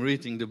when I'm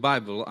reading the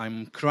Bible,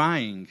 I'm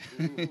crying."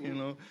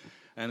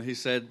 And he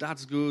said,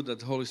 "That's good,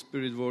 that Holy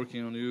Spirit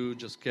working on you.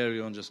 Just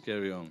carry on, just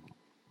carry on."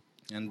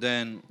 And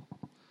then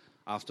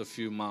after a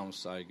few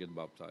months, I get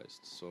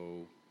baptized.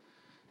 So,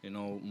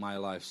 my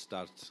life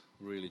starts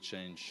really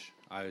change.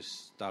 I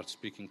start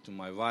speaking to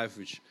my wife,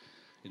 which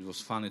it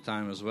was funny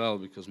time as well,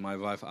 because my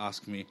wife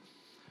asked me,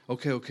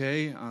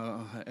 okay,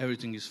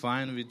 everything is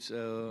fine with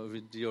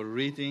your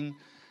reading,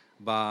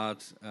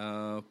 but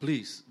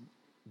please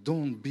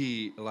don't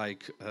be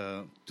like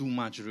too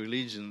much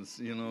religions,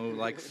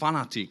 like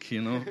fanatic,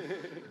 And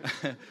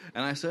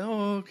I said,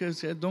 oh, okay,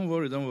 don't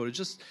worry.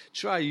 Just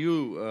try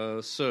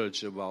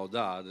search about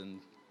that and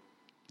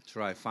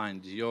try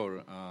find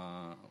your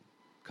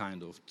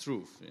kind of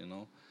truth,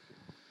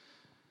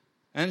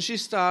 And she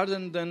started,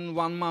 and then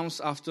 1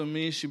 month after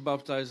me, she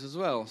baptized as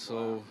well.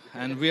 So,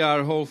 and we are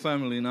a whole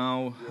family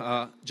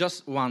now.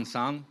 Just one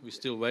son. We're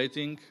still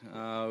waiting.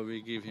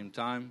 We give him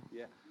time.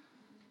 Yeah.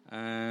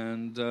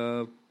 And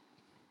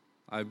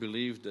I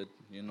believe that,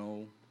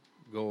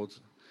 God,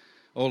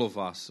 all of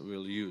us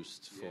will use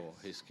for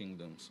His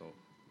kingdom. So,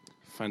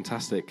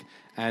 fantastic.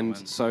 And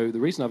Amen. So the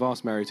reason I've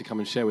asked Mary to come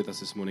and share with us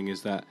this morning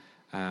is that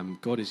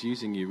God is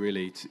using you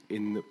really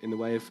in the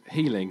way of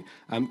healing.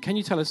 Can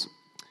you tell us,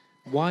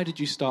 why did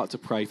you start to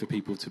pray for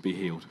people to be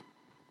healed?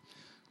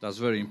 That's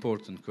a very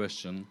important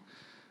question,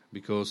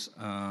 because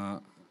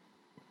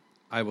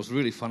I was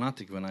really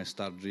fanatic when I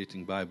started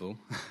reading Bible.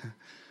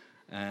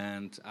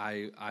 And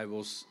I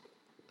was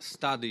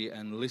study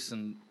and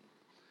listen,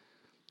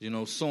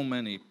 so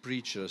many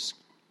preachers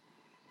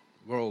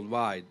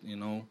worldwide,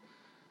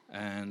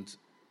 and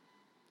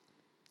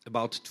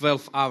about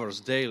 12 hours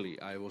daily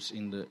I was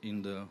in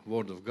the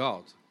Word of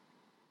God.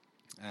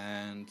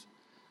 And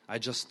I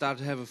just started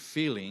to have a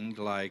feeling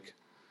like,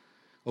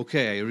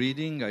 okay, I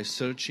reading, I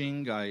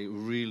searching, I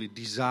really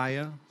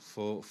desire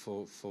for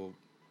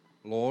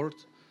Lord,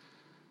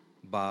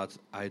 but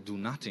I do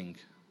nothing.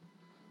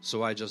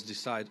 So I just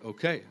decide,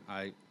 okay,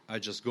 I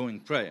just go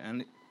and pray.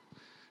 And,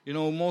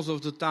 most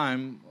of the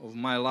time of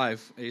my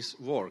life is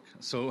work.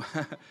 So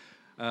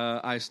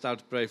I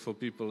start pray for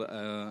people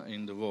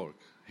in the work.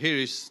 Here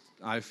is,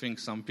 I think,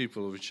 some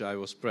people which I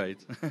was prayed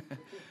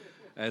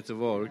at the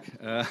work.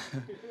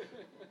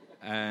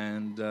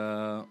 And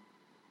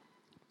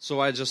so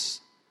I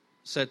just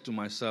said to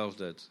myself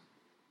that,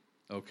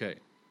 okay,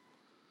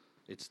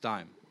 it's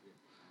time.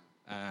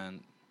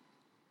 And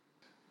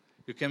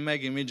you can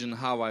imagine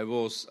how I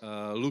was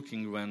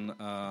looking when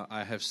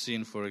I have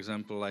seen, for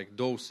example, like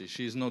Dulcie.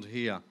 She's not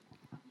here.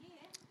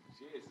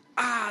 She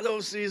is.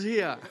 Dulcie is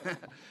here.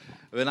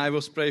 When I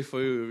was praying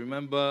for you,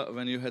 remember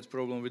when you had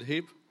problem with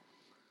hip?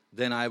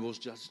 Then I was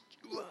just,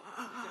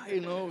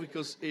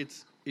 because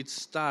it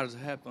starts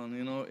happen,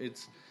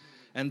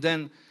 and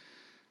then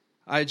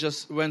I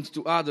just went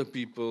to other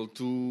people,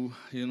 to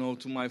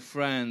my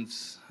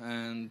friends,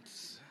 and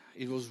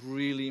it was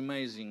really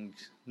amazing.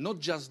 Not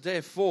just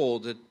therefore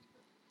that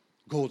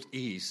God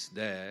is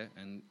there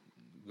and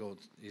God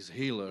is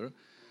healer,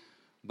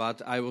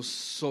 but I was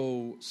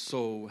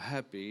so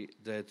happy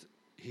that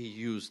He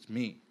used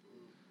me.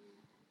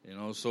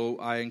 So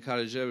I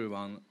encourage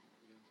everyone,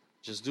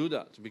 just do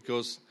that,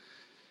 because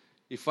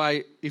if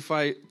I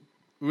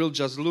will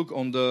just look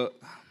on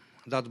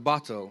that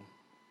bottle,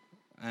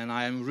 and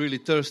I am really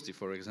thirsty,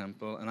 for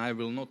example, and I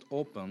will not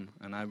open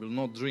and I will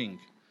not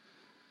drink,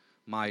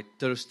 my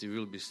thirsty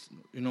will be,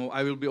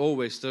 I will be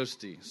always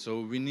thirsty.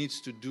 So we need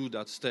to do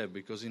that step,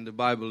 because in the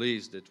Bible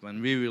is that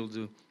when we will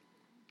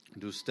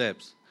do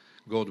steps,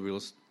 God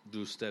will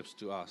do steps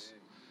to us.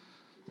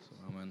 So,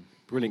 amen.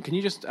 Brilliant. Can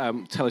you just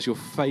tell us your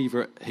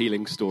favourite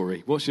healing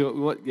story?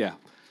 Yeah,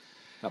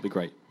 that'd be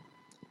great.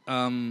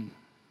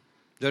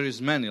 There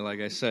is many, like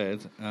I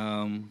said.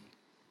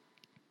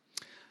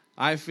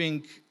 I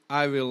think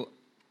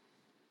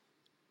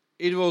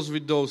it was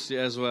with Dulcie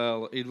as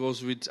well. It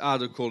was with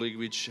other colleague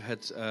which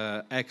had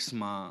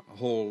eczema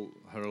whole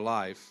her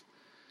life.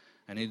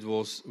 And it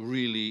was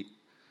really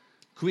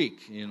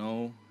quick,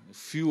 A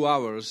few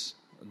hours,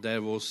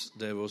 there was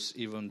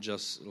even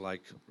just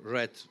like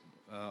red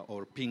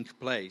or pink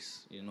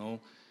place,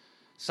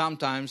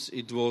 Sometimes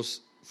it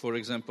was, for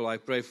example, I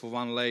prayed for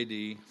one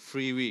lady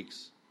 3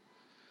 weeks.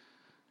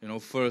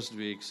 First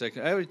week,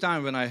 second. Every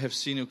time when I have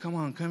seen you, come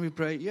on, can we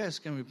pray? Yes,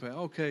 can we pray?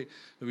 Okay,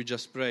 we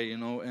just pray,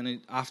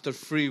 And after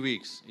 3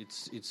 weeks,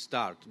 it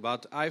starts.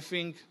 But I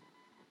think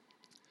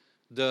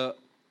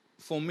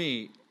for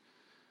me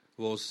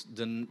was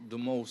the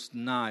most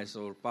nice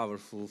or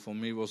powerful for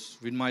me was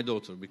with my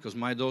daughter, because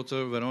my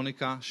daughter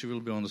Veronica, she will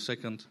be on the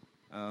second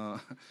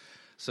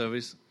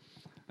service.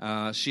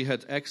 She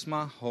had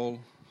eczema whole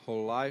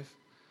life,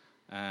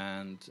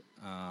 and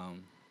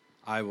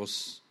I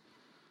was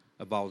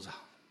about,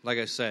 like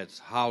I said,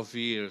 half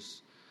year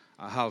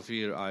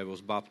I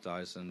was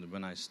baptized, and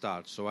when I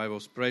start, so I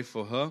was pray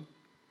for her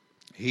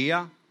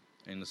here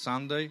in the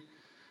Sunday.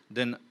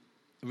 Then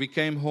we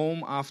came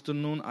home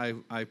afternoon.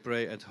 I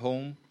pray at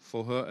home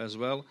for her as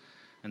well,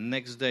 and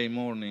next day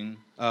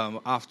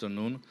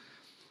afternoon,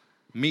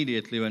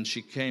 immediately when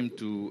she came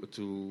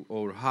to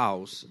our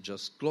house,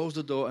 just closed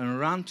the door and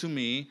ran to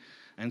me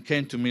and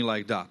came to me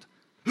like that.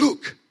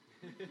 Look,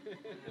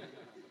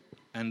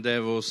 and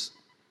there was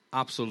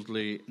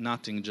absolutely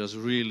nothing, just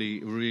really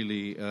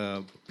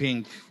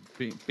pink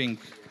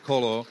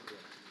color.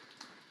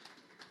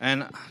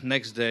 And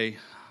next day,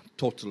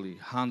 totally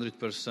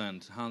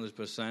 100%,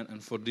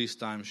 and for this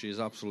time she is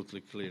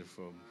absolutely clear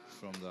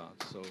from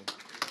that. So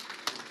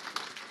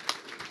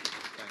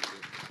thank you.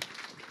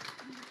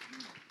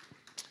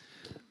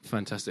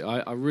 Fantastic.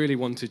 I really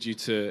wanted you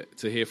to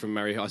hear from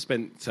Mario. I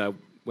spent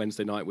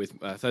Thursday night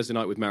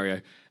with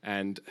Mario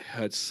and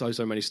heard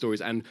so many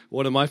stories. And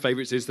one of my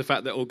favourites is the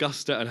fact that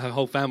Augusta and her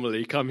whole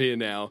family come here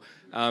now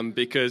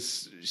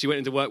because she went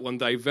into work one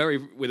day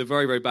with a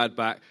very, very bad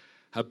back.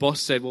 Her boss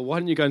said, well, why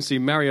don't you go and see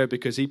Mario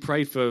because he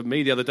prayed for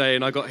me the other day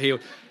and I got healed.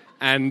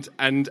 And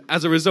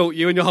as a result,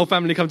 you and your whole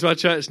family come to our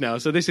church now.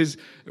 So this is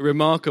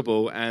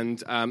remarkable,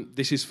 and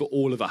this is for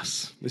all of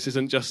us. This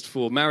isn't just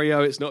for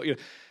Mario. It's not,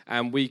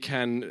 and we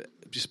can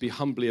just be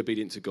humbly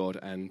obedient to God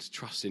and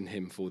trust in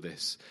him for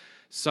this.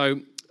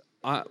 So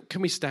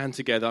can we stand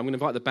together? I'm going to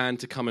invite the band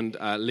to come and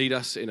lead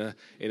us in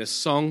a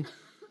song.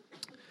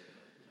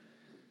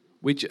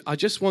 I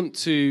just want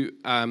to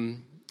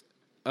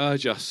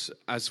urge us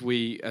as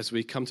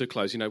we come to a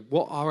close.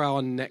 What are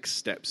our next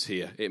steps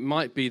here? It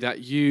might be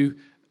that you,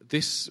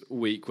 this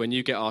week, when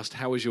you get asked,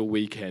 how was your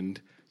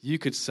weekend? You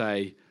could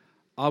say,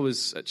 I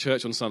was at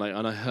church on Sunday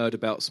and I heard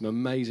about some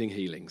amazing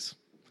healings.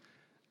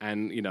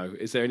 And,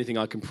 is there anything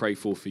I can pray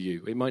for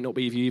you? It might not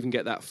be if you even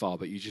get that far,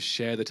 but you just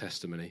share the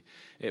testimony.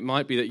 It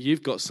might be that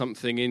you've got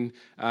something in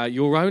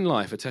your own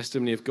life, a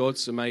testimony of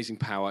God's amazing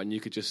power, and you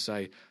could just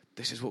say,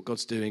 this is what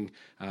God's doing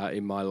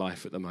in my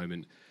life at the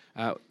moment.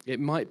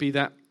 It might be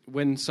that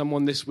when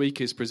someone this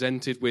week is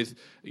presents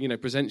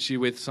you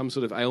with some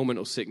sort of ailment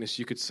or sickness,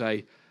 you could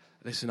say,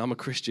 listen, I'm a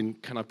Christian,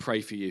 can I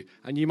pray for you?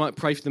 And you might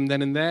pray for them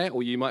then and there,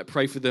 or you might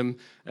pray for them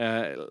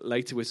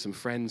later with some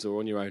friends or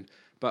on your own.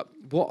 But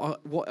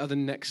what are the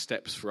next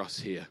steps for us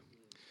here?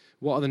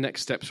 What are the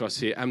next steps for us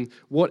here? And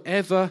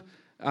whatever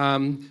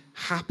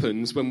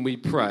happens when we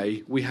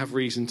pray, we have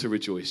reason to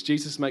rejoice.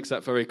 Jesus makes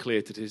that very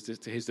clear to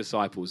his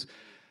disciples.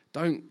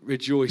 Don't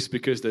rejoice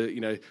because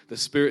the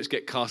spirits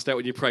get cast out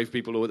when you pray for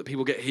people, or that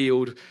people get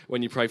healed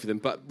when you pray for them.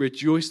 But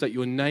rejoice that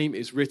your name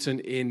is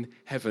written in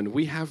heaven.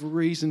 We have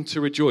reason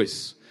to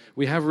rejoice.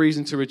 We have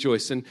reason to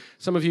rejoice. And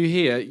some of you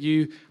here,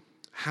 you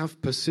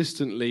have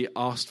persistently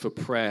asked for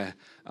prayer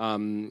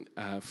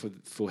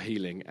for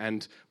healing.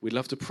 And we'd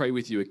love to pray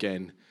with you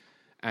again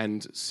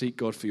and seek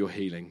God for your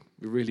healing.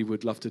 We really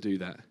would love to do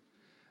that.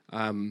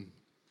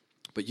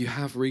 But you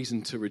have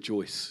reason to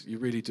rejoice. You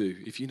really do.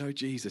 If you know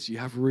Jesus, you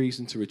have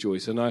reason to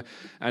rejoice.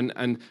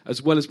 And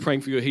as well as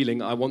praying for your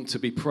healing, I want to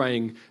be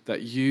praying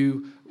that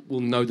you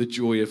will know the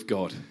joy of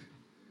God,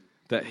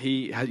 that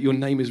your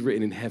name is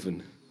written in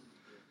heaven.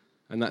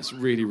 And that's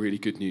really, really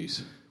good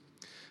news.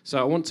 So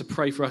I want to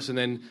pray for us, and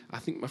then I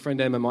think my friend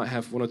Emma might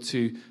have one or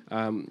two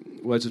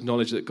words of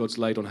knowledge that God's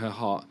laid on her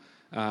heart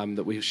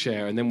that we'll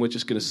share. And then we're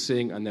just going to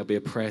sing, and there'll be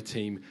a prayer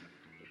team.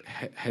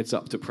 Heads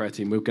up to prayer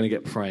team. We're going to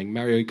get praying.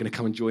 Mario, you're going to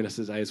come and join us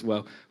today as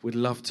well. We'd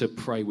love to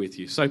pray with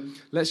you. So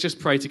let's just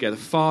pray together.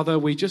 Father,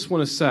 we just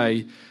want to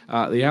say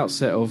at the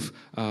outset of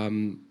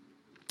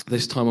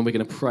this time when we're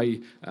going to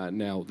pray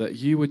now, that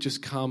you would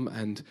just come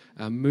and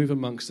move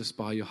amongst us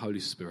by your Holy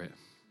Spirit.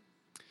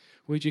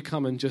 Would you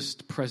come and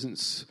just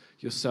presence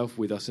yourself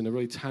with us in a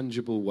really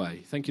tangible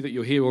way? Thank you that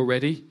you're here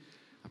already.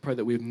 I pray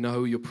that we'd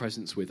know your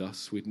presence with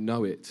us. We'd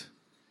know it.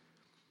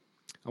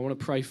 I want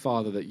to pray,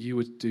 Father, that you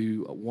would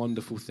do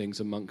wonderful things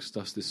amongst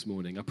us this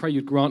morning. I pray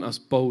you'd grant us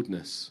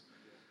boldness.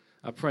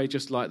 I pray,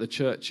 just like the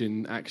church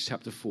in Acts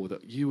chapter 4,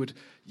 that you would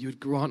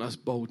grant us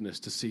boldness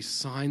to see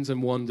signs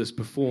and wonders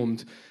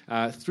performed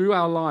through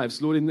our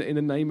lives, Lord, in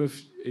the name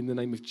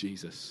of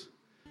Jesus.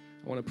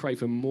 I want to pray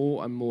for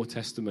more and more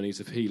testimonies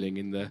of healing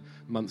in the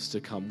months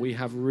to come. We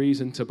have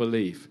reason to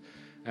believe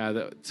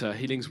that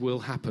healings will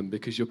happen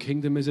because your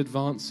kingdom is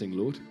advancing,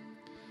 Lord.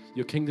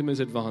 Your kingdom is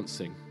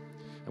advancing.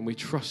 And we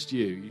trust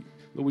you.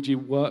 Lord, would you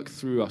work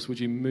through us? Would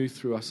you move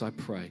through us, I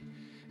pray,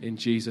 in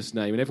Jesus'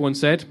 name. And everyone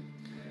said,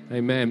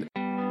 amen.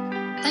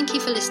 Thank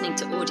you for listening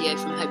to audio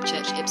from Hope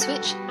Church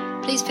Ipswich.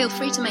 Please feel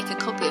free to make a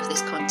copy of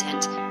this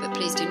content, but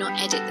please do not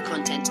edit the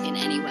content in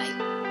any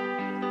way.